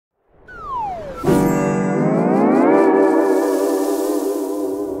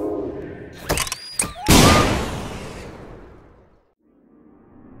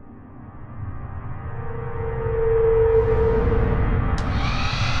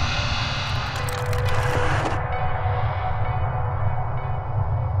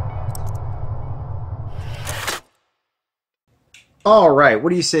Alright,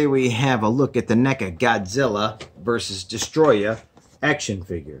 what do you say we have a look at the NECA Godzilla versus Destroyah action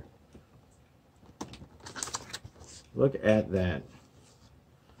figure? Look at that.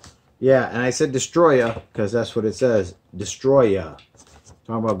 Yeah, and I said Destroyah because that's what it says. Destroyah.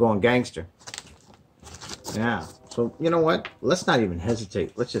 Talking about going gangster. Yeah. So, you know what? Let's not even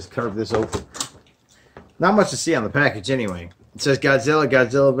hesitate. Let's just carve this open. Not much to see on the package anyway. It says Godzilla,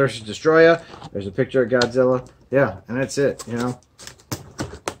 Godzilla versus Destroyah. There's a picture of Godzilla. Yeah, and that's it, you know.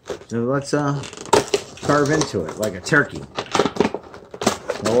 So let's carve into it like a turkey.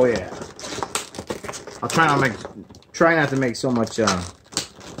 Oh yeah. I'll try not to make so much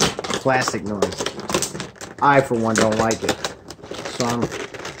plastic noise. I for one don't like it. So I'm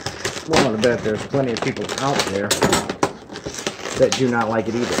willing to bet there's plenty of people out there that do not like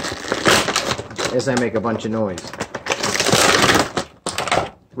it either. As I make a bunch of noise.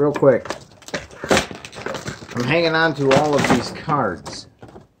 Real quick. I'm hanging on to all of these cards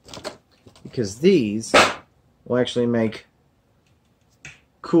because these will actually make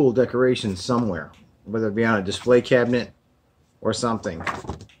cool decorations somewhere, whether it be on a display cabinet or something.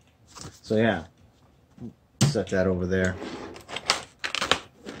 So yeah, set that over there.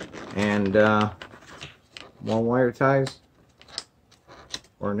 And more wire ties,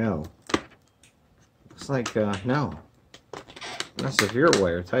 or no? Looks like no, not severe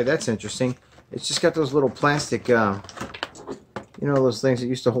wire tie. That's interesting. It's just got those little plastic, you know, those things that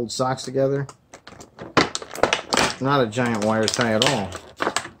used to hold socks together. Not a giant wire tie at all.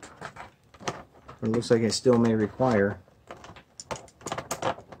 It looks like it still may require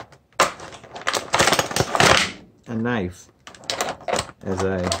a knife as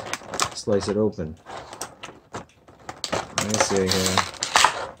I slice it open. Let me see here.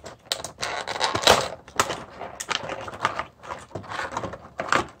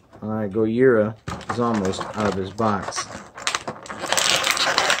 Alright, Gojira is almost out of his box.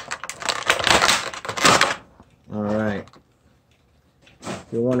 Alright. If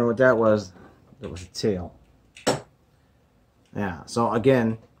you're wondering what that was a tail. Yeah, so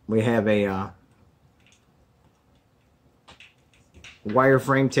again, we have a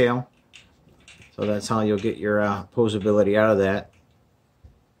wireframe tail. So that's how you'll get your posability out of that.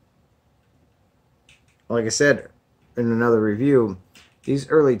 Like I said in another review, these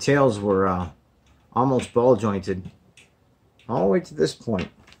early tails were almost ball jointed all the way to this point.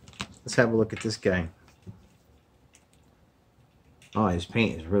 Let's have a look at this guy. Oh, his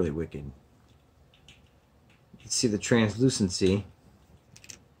paint is really wicked. You can see the translucency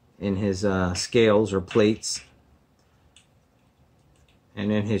in his scales or plates,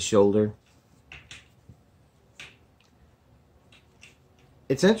 and in his shoulder.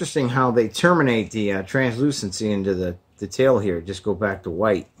 It's interesting how they terminate the translucency into the tail here. Just go back to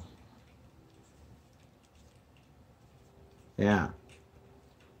white. Yeah.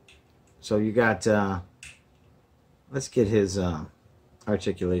 So you got, let's get his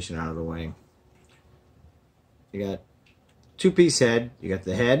articulation out of the way. You got two-piece head. You got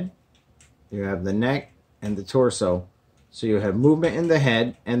the head. You have the neck and the torso. So you have movement in the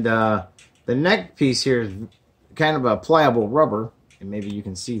head, and the neck piece here is kind of a pliable rubber, and maybe you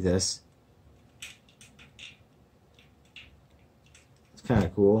can see this. It's kind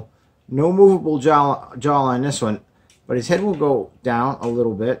of cool. No movable jaw on this one, but his head will go down a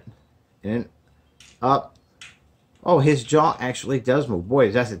little bit and up. Oh, his jaw actually does move.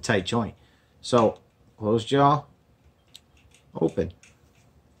 Boy, that's a tight joint. So closed jaw, open.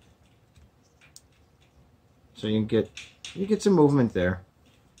 So you get some movement there.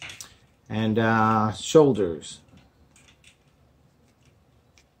 And shoulders.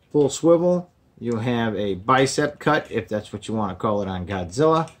 Full swivel. You have a bicep cut, if that's what you want to call it on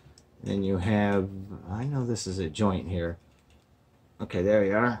Godzilla. Then you have, I know this is a joint here. Okay, there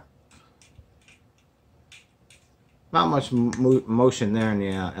you are. Not much motion there in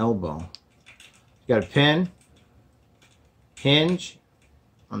the elbow. You got a pin, hinge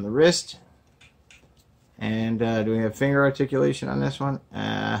on the wrist. And do we have finger articulation on this one?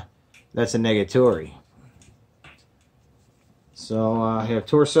 That's a negatory. So you have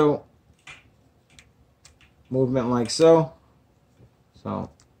torso movement like so. So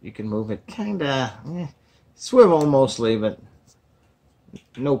you can move it kind of swivel mostly, but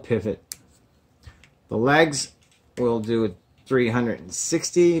no pivot. The legs will do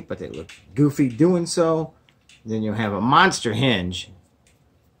 360, but they look goofy doing so. Then you have a monster hinge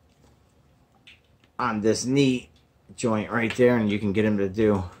on this knee joint right there, and you can get him to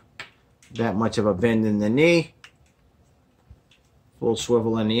do that much of a bend in the knee, full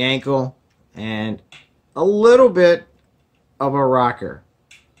swivel in the ankle, and a little bit of a rocker.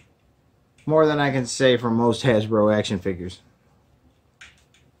 More than I can say for most Hasbro action figures.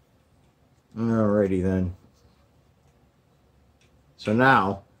 Alrighty then. So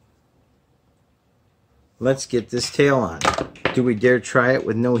now, let's get this tail on. Do we dare try it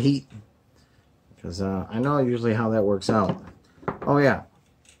with no heat? Because I know usually how that works out. Oh yeah,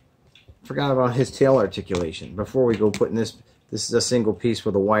 forgot about his tail articulation. Before we go putting this is a single piece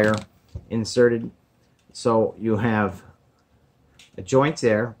with a wire inserted. So you have a joint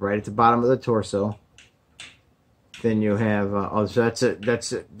there, right at the bottom of the torso. Then you have oh, so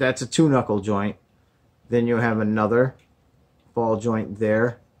that's a two-knuckle joint. Then you have another ball joint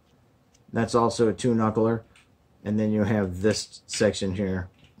there. That's also a two-knuckler. And then you have this section here,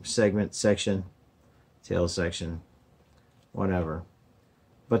 segment section, tail section, whatever.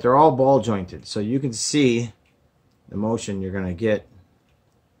 But they're all ball jointed, so you can see the motion you're gonna get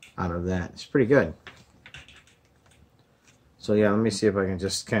out of that. It's pretty good. So yeah, let me see if I can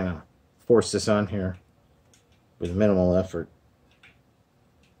just kind of force this on here with minimal effort.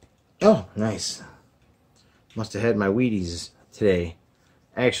 Oh, nice. Must have had my Wheaties today.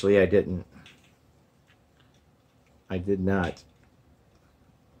 Actually, I didn't. I did not.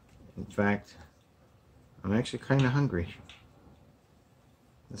 In fact, I'm actually kind of hungry.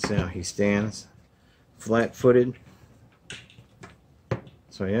 Let's see how he stands. Flat-footed.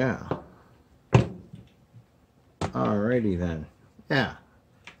 So yeah. Alrighty then. Yeah.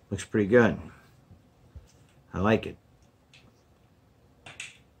 Looks pretty good. I like it.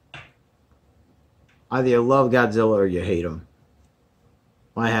 Either you love Godzilla or you hate him.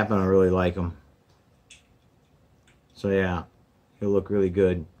 I happen to really like him. So yeah, he'll look really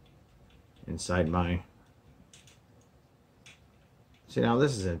good inside my... See, now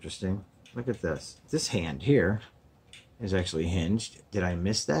this is interesting. Look at this. This hand here is actually hinged. Did I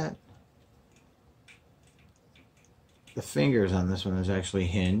miss that? The fingers on this one is actually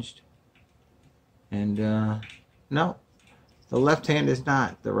hinged. And, no. The left hand is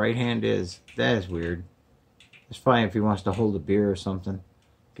not. The right hand is. That is weird. It's probably if he wants to hold a beer or something.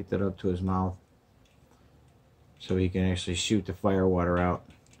 Get that up to his mouth. So he can actually shoot the fire water out.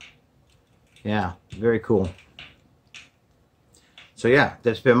 Yeah, very cool. So yeah,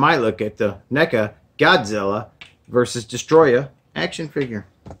 that's been my look at the NECA Godzilla versus Destroyah action figure.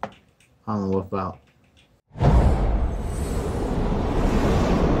 On the Wolf out.